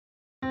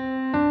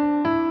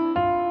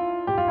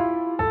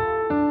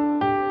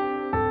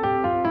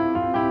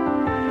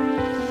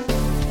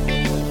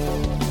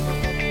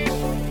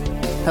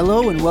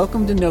Hello and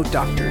welcome to Note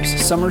Doctors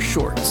Summer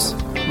Shorts.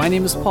 My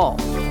name is Paul.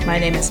 My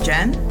name is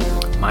Jen.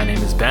 My name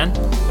is Ben.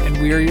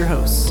 And we are your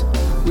hosts.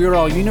 We are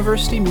all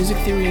university music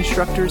theory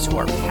instructors who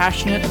are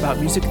passionate about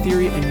music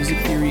theory and music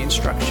theory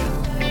instruction.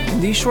 In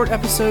these short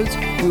episodes,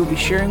 we will be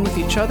sharing with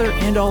each other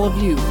and all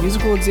of you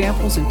musical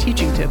examples and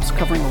teaching tips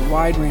covering a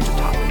wide range of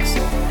topics.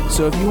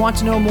 So if you want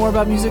to know more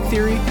about music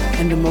theory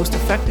and the most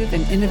effective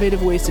and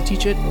innovative ways to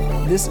teach it,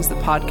 this is the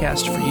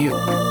podcast for you.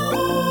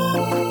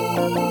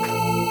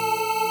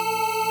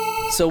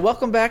 So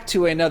welcome back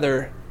to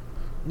another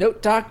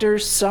Note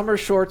Doctors Summer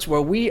Shorts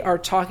where we are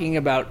talking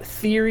about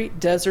Theory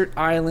Desert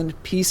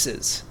Island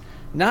pieces.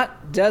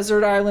 Not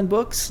Desert Island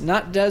books,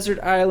 not Desert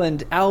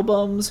Island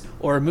albums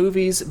or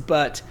movies,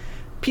 but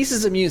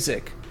pieces of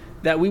music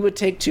that we would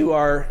take to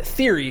our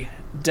Theory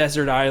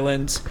Desert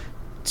Island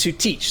to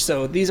teach.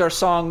 So these are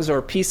songs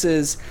or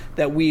pieces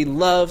that we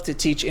love to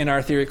teach in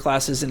our theory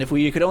classes, and if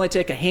we could only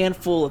take a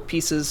handful of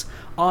pieces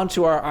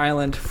onto our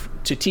island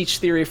to teach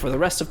theory for the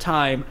rest of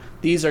time,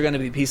 these are going to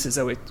be pieces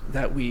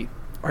that we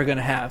are going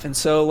to have. And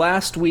so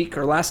last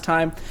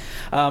time,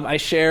 I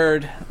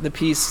shared the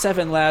piece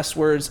 7 Last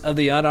Words of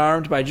the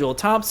Unarmed by Joel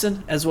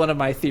Thompson as one of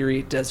my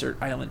Theory Desert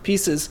Island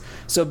pieces.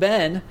 So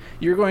Ben,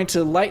 you're going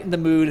to lighten the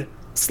mood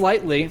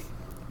slightly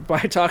by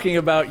talking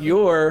about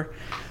your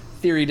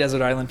Theory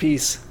Desert Island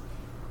piece.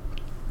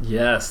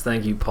 Yes,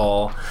 thank you,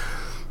 Paul.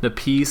 The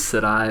piece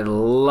that I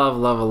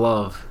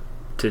love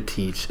to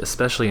teach,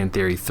 especially in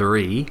Theory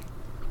 3,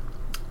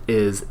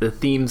 is the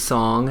theme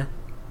song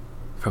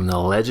from The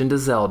Legend of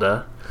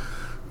Zelda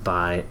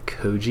by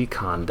Koji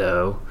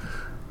Kondo.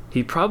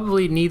 He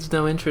probably needs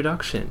no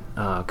introduction,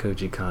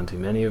 Koji Kondo.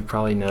 Many of you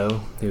probably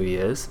know who he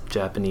is.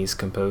 Japanese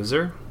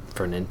composer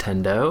for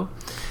Nintendo.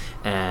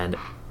 And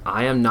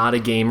I am not a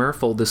gamer,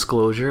 full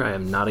disclosure. I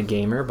am not a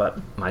gamer, but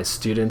my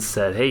students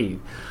said, hey,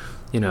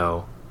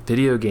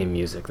 video game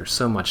music, there's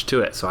so much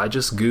to it. So I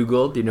just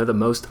Googled, the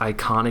most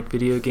iconic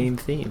video game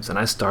themes, and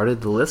I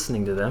started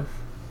listening to them.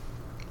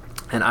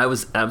 And I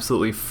was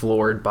absolutely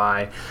floored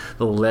by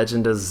the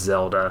Legend of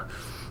Zelda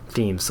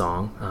theme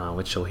song,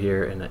 which you'll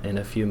hear in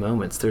a few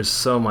moments. There's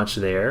so much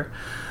there.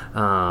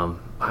 I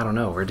don't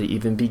know where to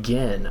even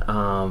begin.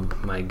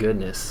 My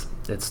goodness.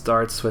 It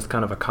starts with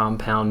kind of a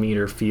compound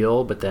meter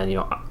feel, but then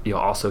you'll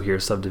also hear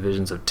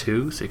subdivisions of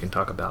 2, so you can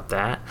talk about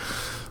that.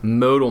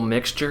 Modal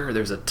mixture.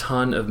 There's a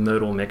ton of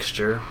modal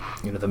mixture.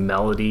 The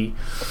melody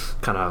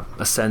kind of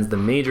ascends the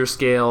major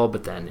scale,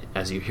 but then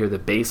as you hear the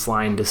bass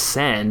line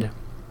descend,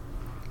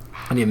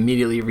 and he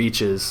immediately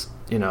reaches,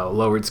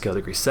 lowered scale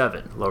degree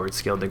 7, lowered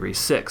scale degree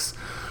 6,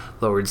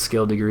 lowered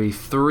scale degree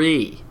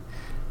 3,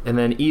 and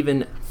then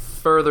even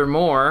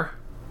furthermore,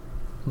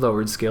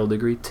 lowered scale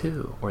degree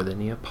 2, or the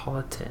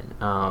Neapolitan.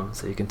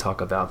 So you can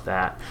talk about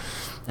that.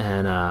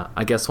 And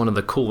I guess one of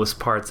the coolest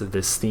parts of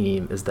this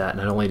theme is that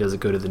not only does it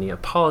go to the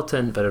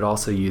Neapolitan, but it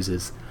also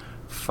uses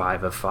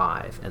 5 of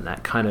 5, and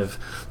that kind of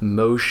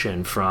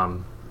motion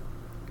from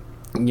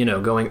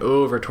going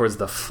over towards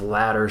the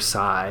flatter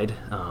side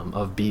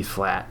of B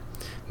flat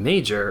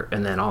major,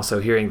 and then also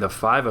hearing the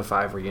 5 of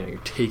 5 where you're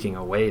taking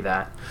away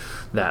that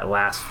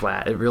last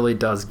flat. It really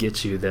does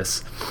get you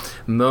this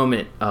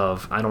moment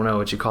of, I don't know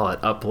what you call it,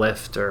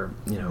 uplift or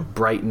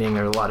brightening,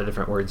 or a lot of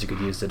different words you could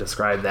use to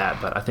describe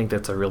that, but I think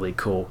that's a really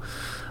cool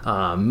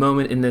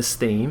moment in this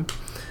theme.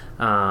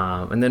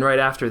 And then right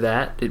after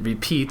that it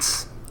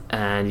repeats,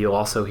 and you'll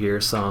also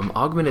hear some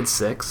augmented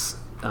 6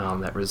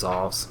 that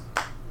resolves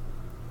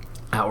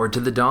outward to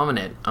the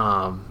dominant.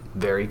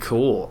 Very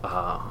cool.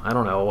 I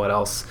don't know what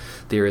else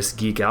theorists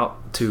geek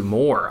out to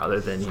more other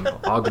than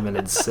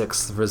augmented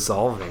 6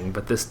 resolving,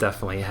 but this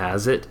definitely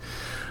has it.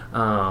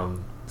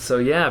 So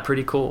yeah,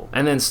 pretty cool.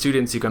 And then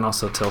students, you can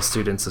also tell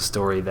students a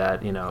story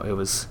that it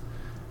was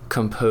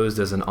composed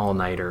as an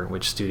all-nighter,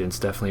 which students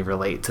definitely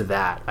relate to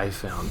that. I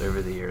found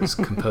over the years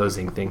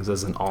composing things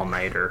as an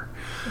all-nighter,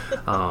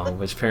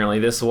 which apparently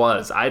this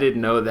was. I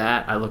didn't know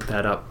that. I looked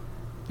that up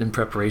in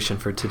preparation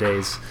for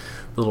today's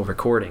little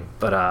recording,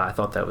 but I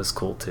thought that was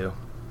cool too.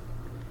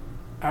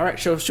 All right,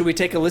 so should we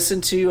take a listen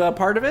to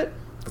part of it?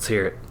 Let's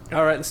hear it.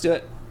 All right, let's do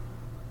it.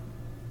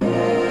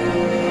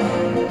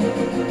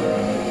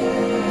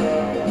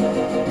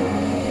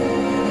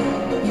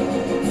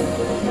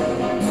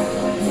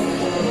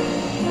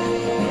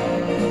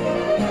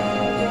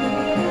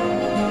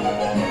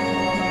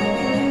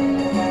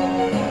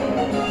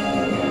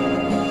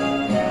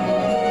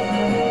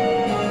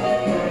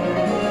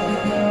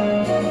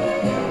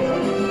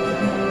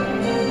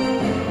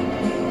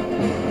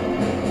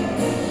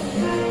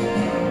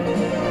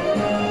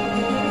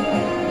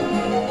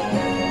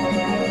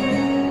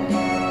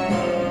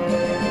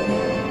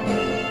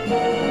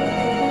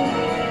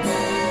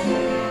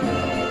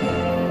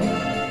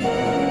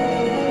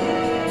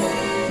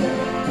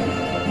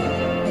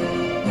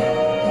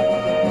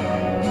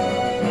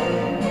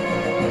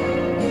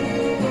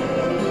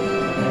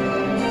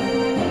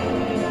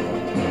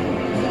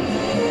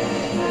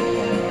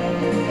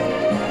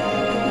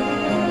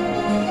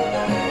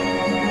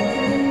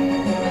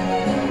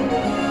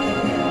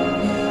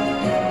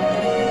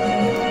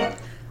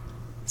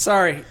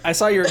 Sorry, I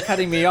saw you were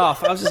cutting me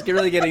off. I was just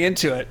really getting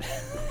into it.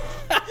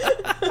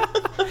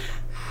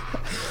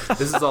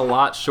 This is a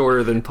lot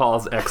shorter than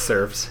Paul's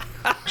excerpt.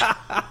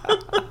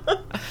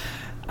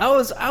 I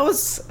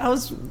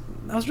was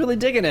really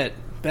digging it,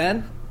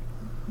 Ben.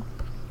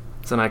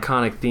 It's an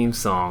iconic theme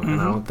song,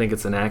 and I don't think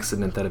it's an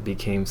accident that it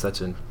became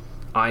such an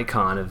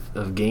icon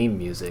of game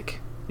music.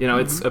 You know,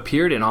 it's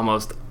appeared in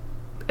almost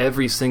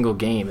every single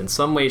game in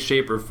some way,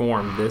 shape, or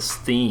form. This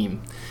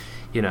theme,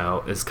 you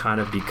know, has kind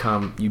of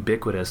become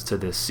ubiquitous to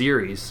this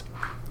series,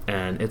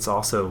 and it's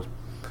also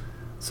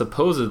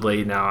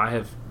supposedly, now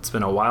it's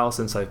been a while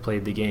since I've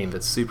played the game,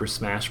 but Super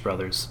Smash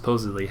Brothers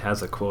supposedly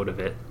has a quote of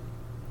it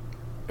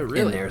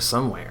in there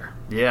somewhere.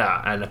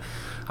 Yeah, and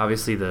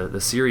obviously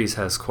the series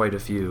has quite a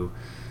few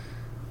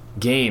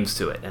games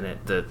to it, and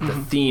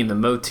the theme, the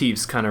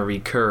motifs kind of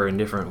recur in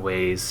different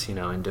ways, you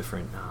know, in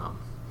different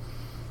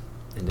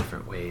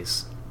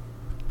ways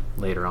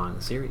later on in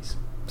the series.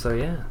 So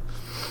yeah.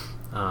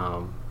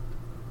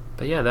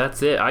 But yeah,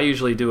 that's it. I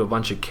usually do a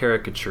bunch of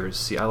caricatures.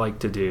 See, I like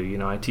to do, you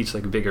know, I teach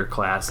like bigger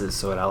classes,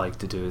 so what I like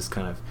to do is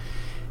kind of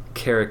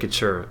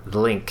caricature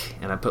Link,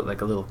 and I put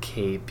like a little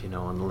cape, you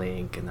know, on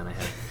Link, and then I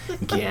have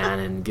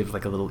Ganon give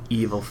like a little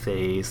evil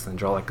face, and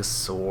draw like a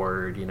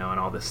sword, you know, and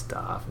all this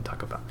stuff, and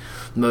talk about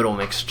modal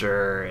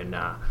mixture, and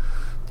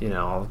you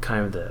know, all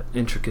kind of the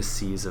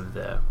intricacies of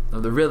the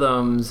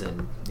rhythms,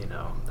 and you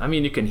know, I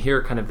mean, you can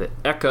hear kind of the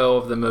echo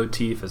of the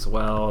motif as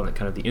well, and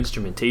kind of the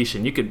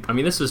instrumentation.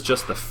 This was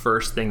just the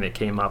first thing that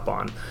came up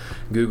on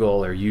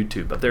Google or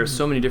YouTube, but there are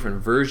so many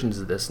different versions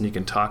of this, and you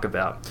can talk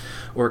about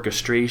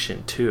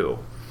orchestration too,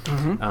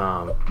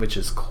 which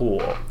is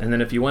cool. And then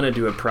if you want to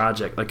do a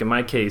project, like in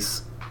my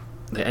case,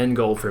 the end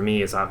goal for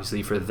me is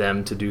obviously for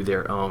them to do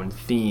their own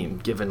theme,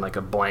 given like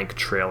a blank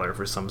trailer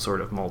for some sort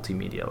of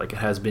multimedia. Like it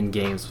has been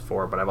games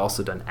before, but I've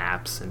also done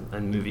apps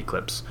and movie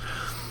clips.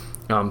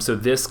 So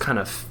this kind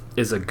of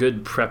is a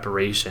good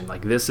preparation.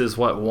 Like this is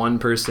what one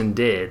person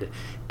did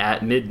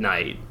at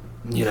midnight,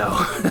 you know,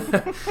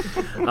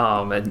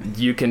 and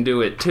you can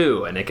do it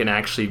too, and it can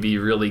actually be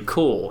really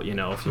cool, you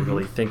know, if you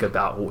really think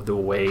about the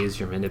ways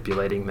you're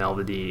manipulating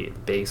melody,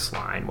 bass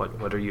line,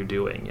 what are you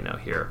doing, you know,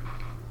 here.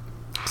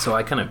 So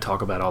I kind of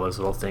talk about all those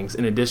little things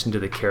in addition to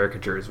the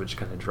caricatures, which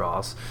kind of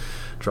draws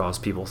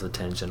people's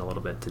attention a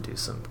little bit, to do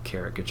some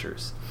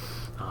caricatures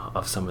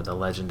of some of the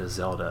Legend of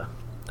Zelda,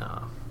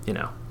 you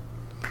know,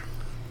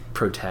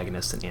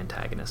 protagonist and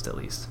antagonist at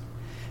least.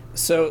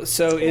 So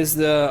is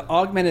the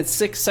augmented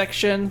 6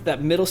 section,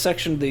 that middle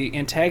section, the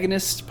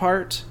antagonist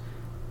part?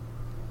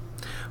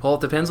 Well,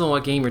 it depends on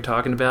what game you're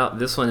talking about.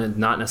 This one,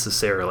 not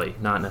necessarily,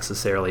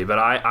 but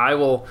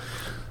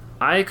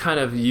I kind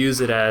of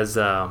use it as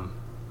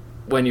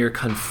when you're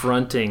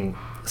confronting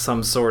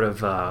some sort of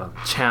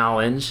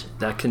challenge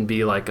that can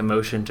be like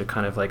emotion to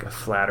kind of like a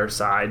flatter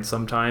side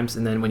sometimes,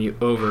 and then when you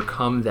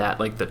overcome that,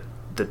 like the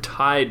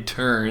tide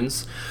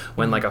turns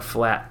when like a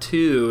flat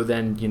 2,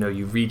 then you know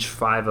you reach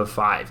 5 of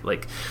 5,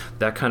 like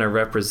that kind of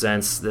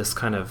represents this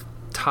kind of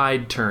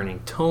tide turning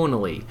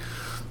tonally.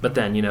 But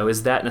then, you know,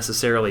 is that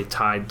necessarily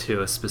tied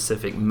to a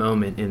specific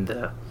moment in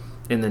the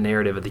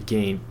narrative of the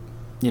game?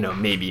 You know,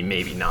 maybe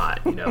not,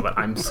 you know, but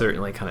I'm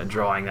certainly kind of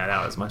drawing that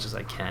out as much as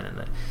I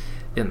can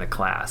in the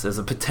class as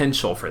a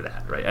potential for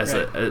that, right?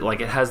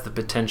 Like it has the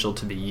potential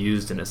to be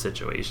used in a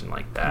situation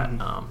like that.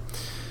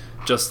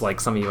 Just like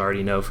some of you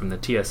already know from the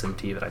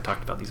TSMT that I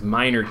talked about, these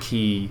minor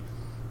key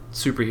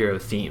superhero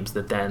themes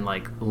that then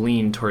like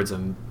lean towards a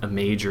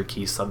major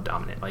key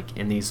subdominant. Like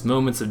in these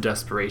moments of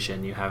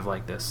desperation, you have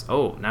like this,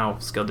 oh, now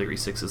skill degree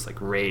 6 is like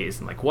raised,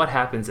 and like what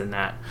happens in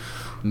that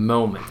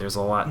moment? There's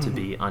a lot to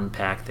be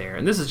unpacked there,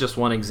 and this is just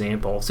one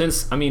example,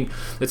 since I mean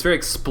it's very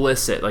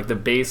explicit. Like the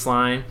bass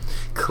line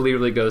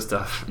clearly goes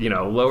to, you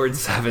know, lowered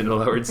 7,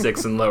 lowered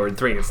 6, and lowered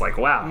 3. It's like,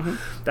 wow,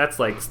 that's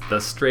like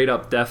the straight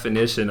up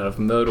definition of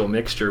modal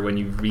mixture when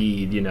you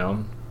read, you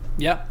know.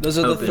 Yeah, those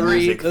are the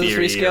three scale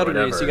degrees.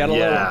 You got to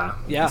lower.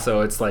 Yeah.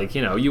 So it's like,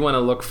 you know, you want to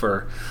look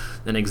for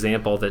an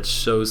example that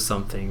shows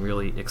something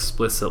really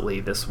explicitly.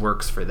 This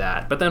works for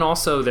that. But then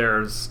also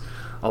there's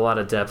a lot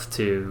of depth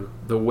to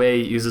the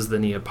way it uses the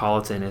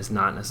Neapolitan is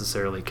not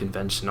necessarily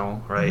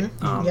conventional, right?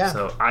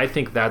 So I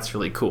think that's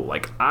really cool.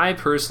 Like I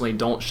personally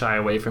don't shy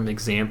away from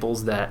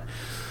examples that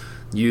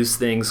use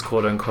things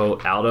quote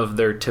unquote out of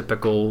their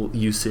typical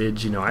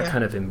usage. You know, I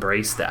kind of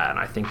embrace that, and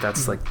I think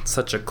that's like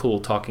such a cool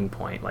talking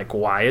point. Like,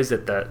 why is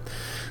it that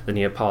the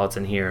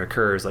Neapolitan here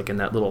occurs like in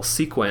that little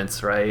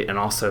sequence, right? And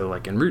also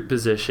like in root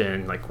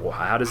position, like, well,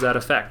 how does that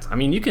affect? I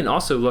mean, you can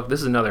also look,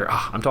 this is another,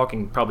 I'm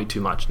talking probably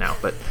too much now,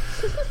 but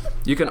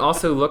you can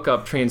also look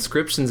up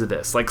transcriptions of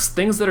this, like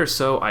things that are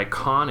so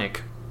iconic.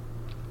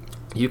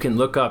 You can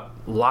look up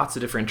lots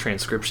of different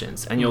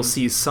transcriptions, and you'll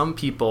see some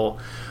people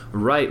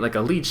write like a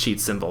lead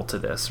sheet symbol to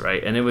this,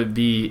 right? And it would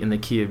be in the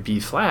key of B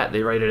flat.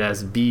 They write it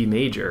as B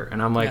major.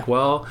 And I'm like,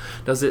 well,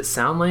 does it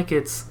sound like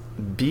it's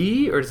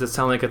B, or does it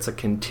sound like it's a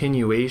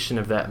continuation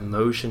of that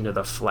motion to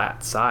the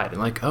flat side? And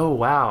like, oh,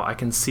 wow, I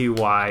can see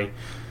why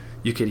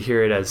you could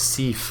hear it as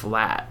C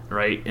flat,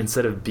 right,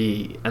 instead of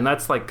B. And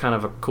that's like kind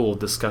of a cool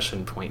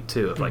discussion point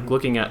too. Of like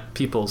looking at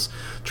people's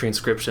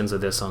transcriptions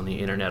of this on the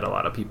internet, a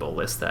lot of people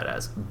list that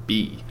as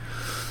B.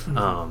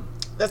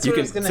 That's what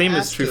I was going to ask. Same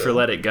is true for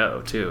Let It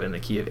Go too, in the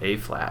key of A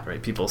flat,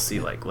 right? People see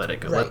like Let It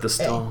Go, let the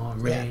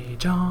storm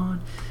rage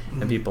on,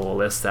 and people will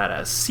list that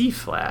as C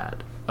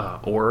flat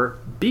or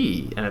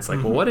B, and it's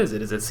like, well, what is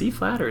it? Is it C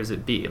flat or is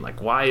it B? And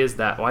like, why is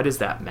that? Why does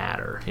that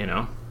matter? You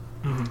know?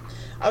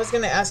 I was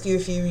going to ask you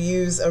if you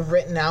use a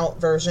written out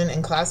version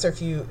in class, or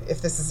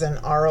if this is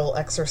an oral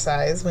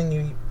exercise when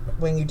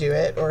you do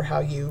it, or how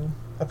you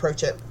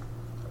approach it.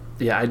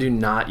 Yeah, I do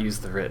not use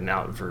the written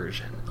out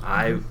version.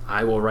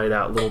 I will write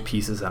out little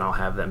pieces and I'll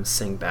have them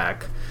sing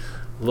back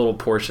little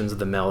portions of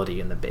the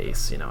melody and the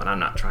bass, you know, and I'm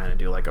not trying to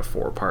do like a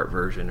 4-part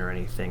version or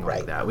anything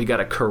like that. We got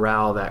to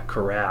corral that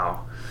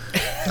corral.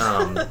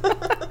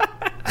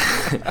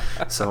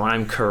 So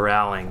I'm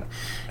corralling,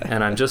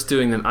 and I'm just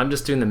doing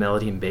the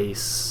melody and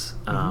bass,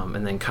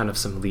 and then kind of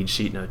some lead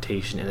sheet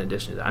notation in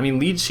addition to that. I mean,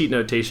 lead sheet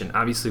notation,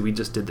 obviously we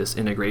just did this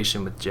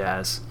integration with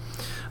jazz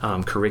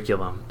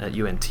curriculum at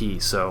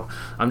UNT, so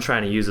I'm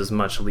trying to use as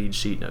much lead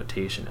sheet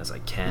notation as I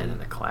can in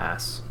the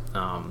class.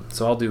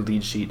 So I'll do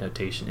lead sheet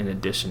notation in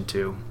addition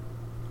to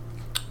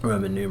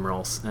Roman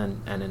numerals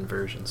and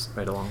inversions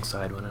right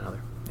alongside one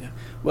another. Yeah.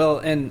 Well,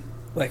 and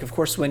like, of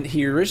course, when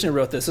he originally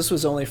wrote this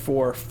was only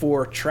for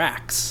 4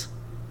 tracks.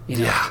 You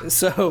know? Yeah.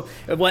 So,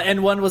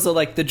 and one was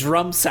like the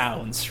drum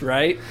sounds,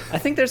 right? I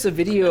think there's a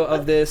video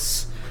of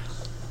this,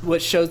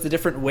 which shows the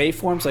different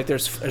waveforms. Like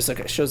there's like,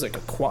 it shows like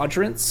a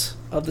quadrants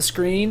of the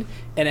screen,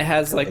 and it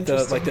has like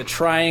the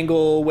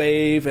triangle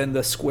wave and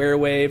the square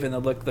wave and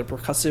the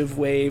percussive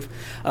wave,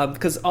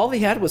 because all he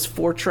had was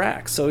 4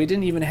 tracks, so he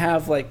didn't even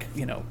have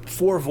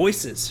 4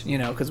 voices,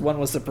 because one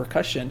was the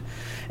percussion,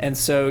 and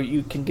so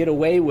you can get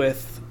away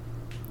with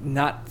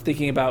not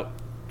thinking about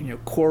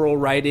choral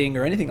writing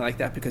or anything like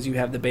that, because you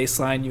have the bass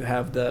line, you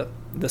have the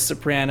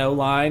soprano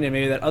line, and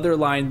maybe that other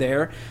line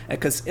there,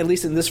 because at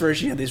least in this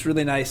version you have these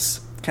really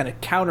nice kind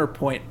of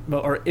counterpoint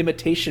or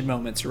imitation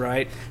moments,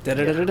 right? Da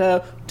da da da da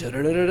da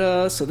da da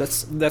da. So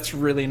that's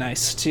really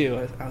nice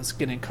too. I was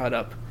getting caught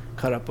up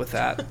with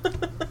that.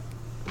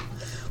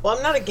 Well,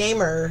 I'm not a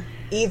gamer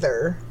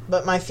either,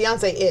 but my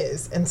fiance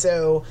is, and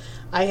so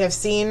I have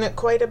seen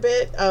quite a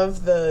bit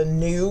of the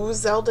new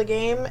Zelda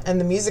game, and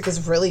the music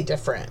is really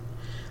different.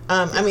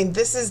 I mean,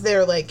 this is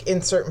there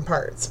in certain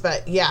parts,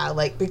 but yeah,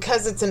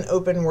 because it's an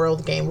open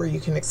world game where you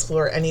can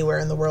explore anywhere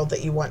in the world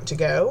that you want to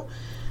go.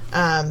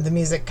 The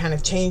music kind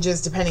of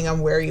changes depending on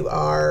where you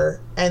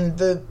are, and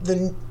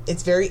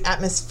it's very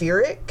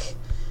atmospheric,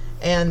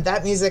 and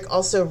that music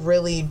also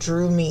really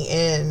drew me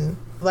in.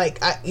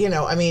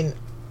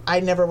 I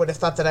never would have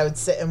thought that I would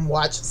sit and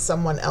watch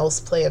someone else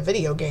play a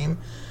video game,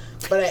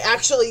 but I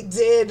actually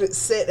did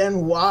sit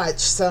and watch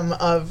some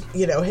of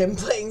him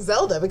playing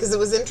Zelda, because it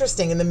was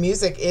interesting, and the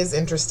music is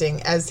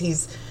interesting as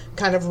he's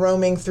kind of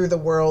roaming through the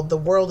world. The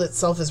world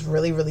itself is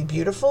really, really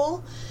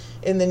beautiful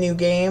in the new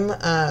game.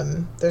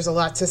 There's a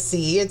lot to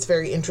see. It's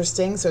very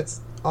interesting, so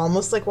it's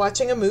almost like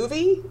watching a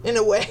movie in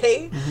a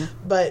way,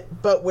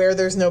 but where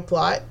there's no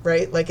plot,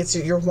 right?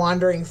 You're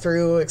wandering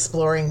through,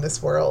 exploring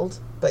this world.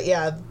 But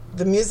yeah,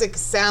 the music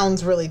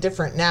sounds really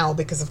different now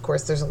because, of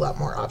course, there's a lot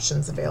more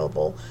options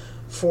available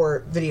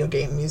for video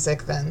game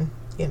music than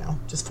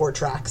just 4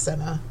 tracks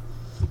and a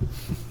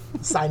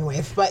sine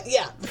wave. But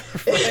yeah,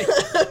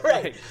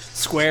 right.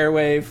 Square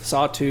wave,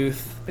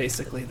 sawtooth,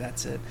 basically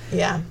that's it.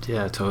 Yeah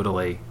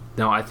Totally.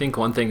 Now, I think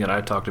one thing that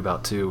I've talked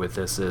about too with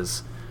this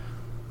is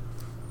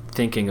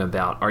thinking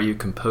about, are you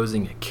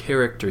composing a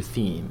character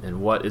theme,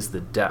 and what is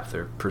the depth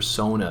or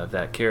persona of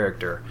that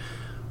character,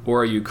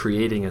 or are you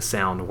creating a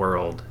sound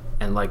world,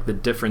 and the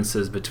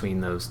differences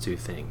between those two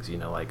things?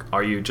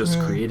 Are you just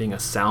creating a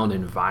sound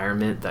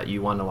environment that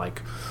you want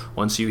to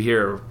once you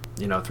hear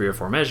 3 or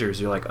 4 measures,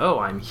 you're like, oh,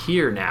 I'm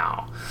here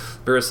now,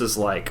 versus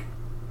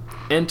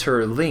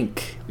enter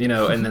Link,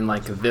 and then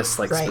this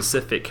right.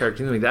 specific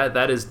character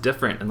that is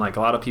different, and a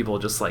lot of people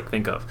just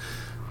think of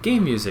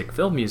game music,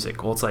 film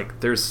music. Well, it's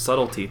there's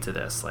subtlety to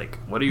this.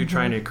 What are you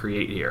trying to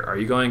create here? Are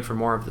you going for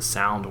more of the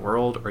sound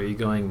world, or are you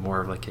going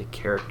more of a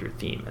character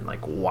theme? And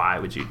why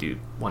would you do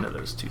one of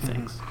those two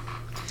things?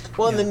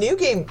 Well, and the new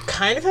game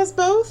kind of has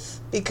both,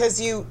 because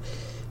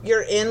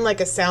you're in a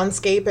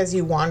soundscape as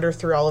you wander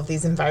through all of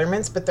these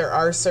environments, but there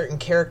are certain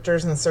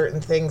characters and certain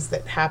things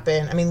that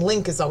happen. I mean,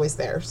 Link is always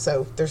there,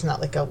 so there's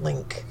not a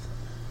Link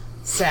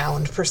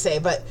sound per se,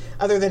 but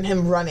other than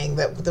him running,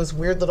 those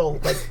weird little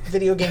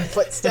video game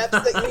footsteps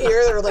that you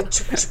hear that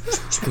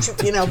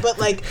are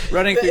but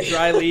running through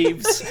dry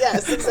leaves.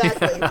 Yes,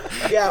 exactly.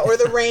 Yeah, or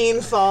the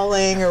rain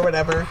falling or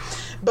whatever.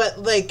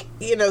 But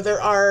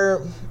there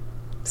are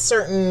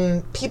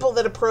certain people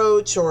that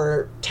approach,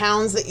 or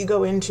towns that you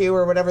go into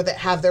or whatever, that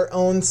have their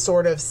own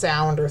sort of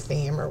sound or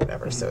theme or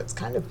whatever. So it's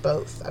kind of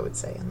both, I would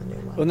say, in the new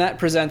one. Well, and that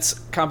presents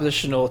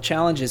compositional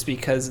challenges,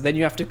 because then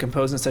you have to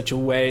compose in such a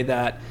way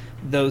that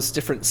those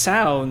different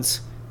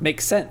sounds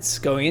make sense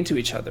going into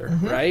each other,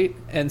 right?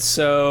 And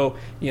so,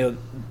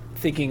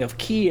 thinking of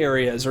key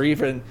areas, or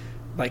even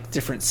like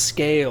different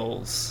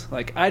scales.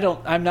 Like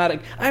I'm not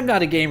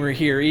a gamer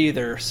here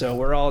either, so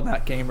we're all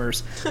not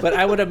gamers. But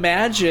I would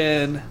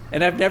imagine,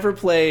 and I've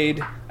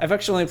actually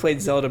only played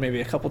Zelda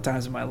maybe a couple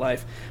times in my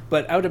life,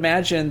 but I would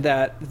imagine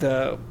that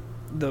the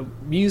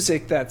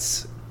music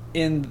that's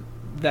in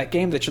that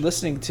game that you're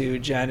listening to,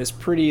 Jen, is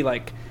pretty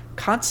like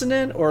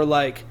consonant or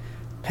like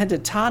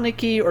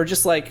pentatonic-y, or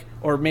just like,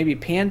 or maybe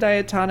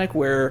pandiatonic,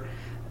 where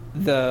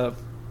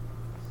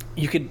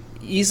you could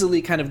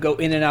easily kind of go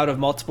in and out of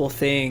multiple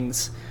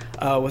things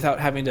without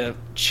having to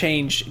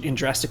change in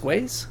drastic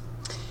ways.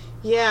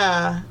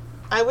 Yeah,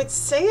 I would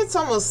say it's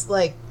almost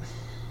like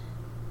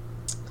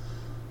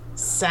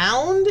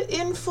sound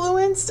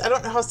influenced. I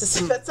don't know how else to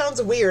say that.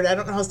 Sounds weird. I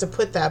don't know how else to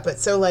put that. But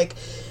so like,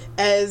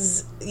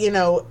 as you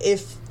know,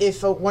 if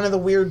one of the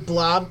weird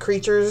blob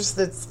creatures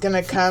that's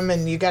gonna come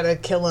and you gotta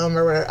kill him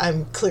or whatever,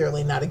 I'm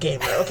clearly not a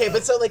gamer, okay,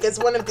 but so like as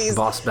one of these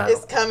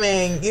is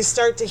coming, you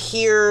start to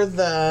hear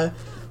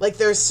like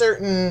there's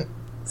certain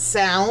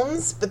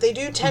sounds, but they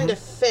do tend to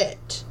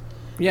fit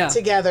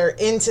together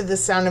into the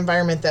sound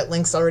environment that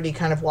Link's already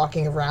kind of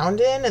walking around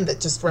in, and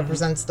that just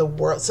represents the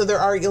world. So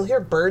you'll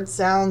hear bird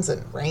sounds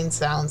and rain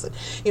sounds,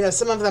 and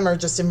some of them are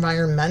just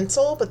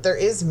environmental, but there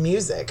is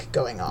music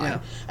going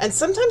on. And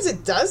sometimes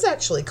it does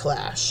actually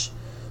clash.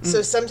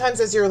 So sometimes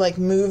as you're like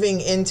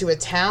moving into a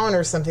town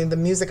or something, the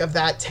music of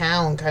that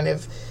town kind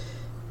of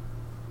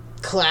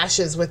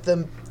clashes with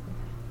the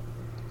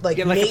like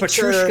a nature,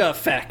 Petrushka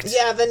effect.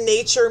 Yeah, the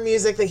nature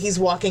music that he's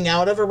walking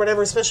out of or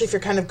whatever, especially if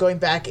you're kind of going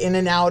back in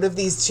and out of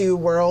these two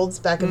worlds,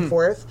 back and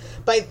forth.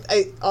 But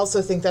I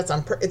also think that's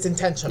it's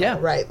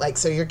intentional, right? Like,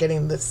 so you're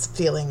getting this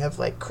feeling of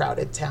like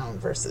crowded town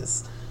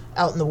versus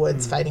out in the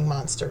woods fighting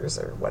monsters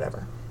or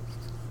whatever.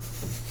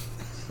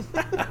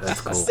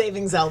 That's cool.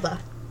 Saving Zelda.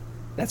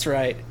 That's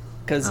right,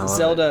 because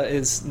Zelda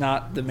is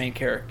not the main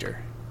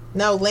character.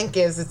 No, Link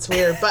is. It's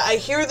weird. But I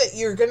hear that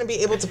you're going to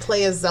be able to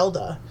play as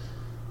Zelda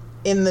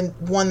in the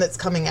one that's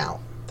coming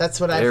out. That's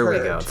what I've heard.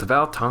 There we go. It's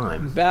about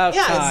time.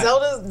 Time.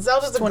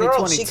 Zelda's a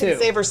girl. She can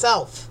save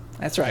herself.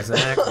 That's right.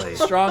 Exactly.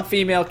 Strong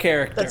female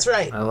character. That's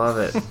right. I love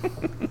it.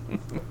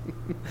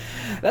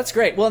 That's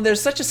great. Well, and there's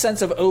such a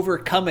sense of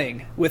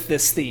overcoming with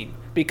this theme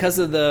because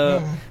of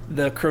the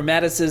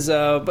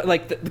chromaticism, but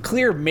like the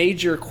clear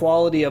major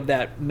quality of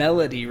that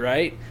melody,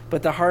 right?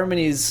 But the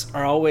harmonies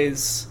are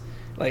always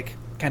like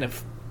kind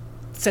of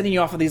setting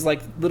you off of these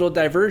like little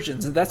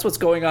diversions, and that's what's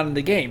going on in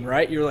the game,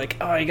 right? You're like,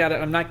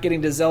 I'm not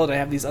getting to Zelda, I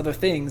have these other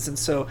things, and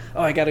so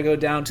I gotta go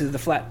down to the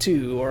flat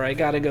 2, or I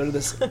gotta go to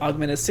this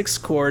augmented 6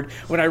 chord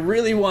when I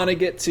really want to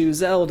get to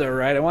Zelda,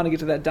 right? I want to get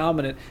to that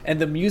dominant,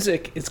 and the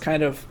music is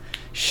kind of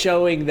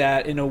showing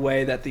that in a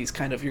way that these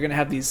kind of, you're gonna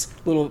have these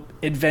little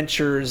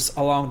adventures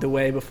along the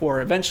way before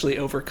eventually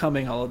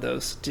overcoming all of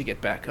those to get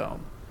back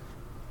home.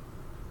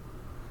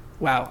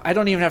 Wow, I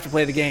don't even have to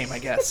play the game, I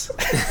guess.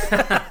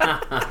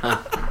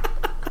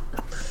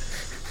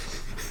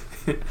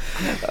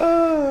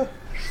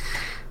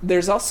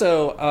 There's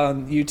also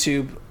on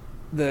YouTube,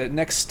 the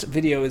next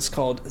video is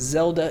called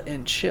Zelda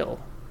and Chill.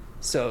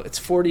 So it's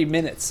 40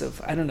 minutes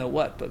of I don't know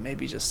what, but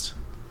maybe just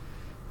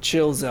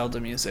chill Zelda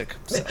music.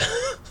 So,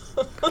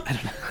 I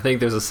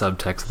think there's a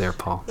subtext there,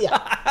 Paul.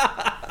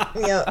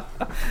 Yeah.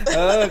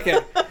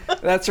 Okay.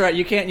 That's right.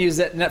 You can't use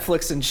that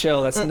Netflix and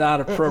chill. That's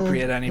not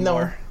appropriate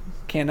anymore. No.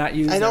 Cannot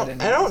use that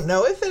anymore. I don't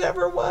know if it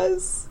ever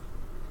was.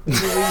 We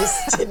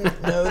just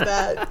didn't know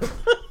that.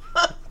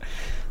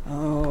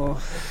 Oh.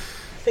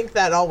 I think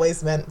that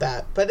always meant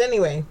that. But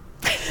anyway.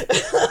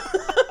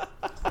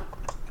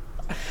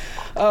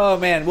 Oh,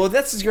 man. Well,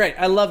 this is great.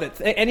 I love it.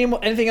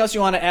 Anything else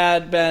you want to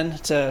add, Ben,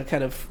 to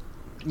kind of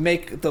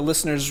make the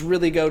listeners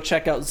really go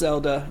check out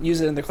Zelda,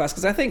 use it in their class?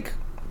 Because I think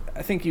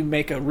you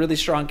make a really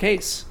strong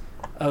case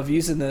of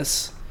using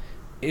this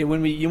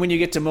when you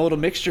get to modal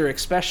mixture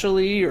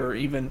especially, or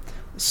even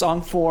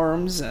song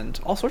forms and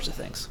all sorts of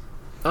things.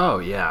 Oh,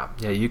 yeah.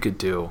 Yeah, you could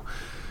do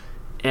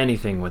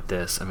anything with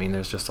this. I mean,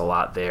 there's just a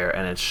lot there,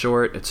 and it's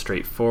short, it's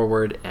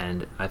straightforward,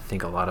 and I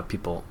think a lot of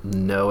people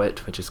know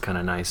it, which is kind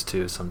of nice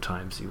too.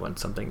 Sometimes you want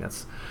something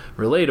that's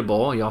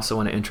relatable. You also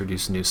want to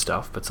introduce new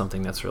stuff, but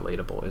something that's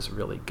relatable is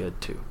really good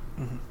too.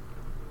 Mm-hmm.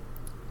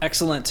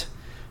 Excellent.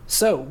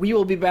 So we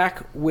will be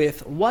back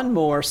with one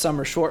more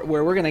summer short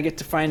where we're going to get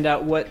to find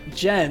out what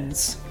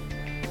Jen's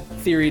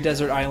Theory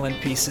Desert Island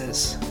piece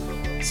is.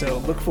 So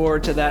look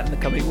forward to that in the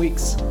coming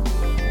weeks.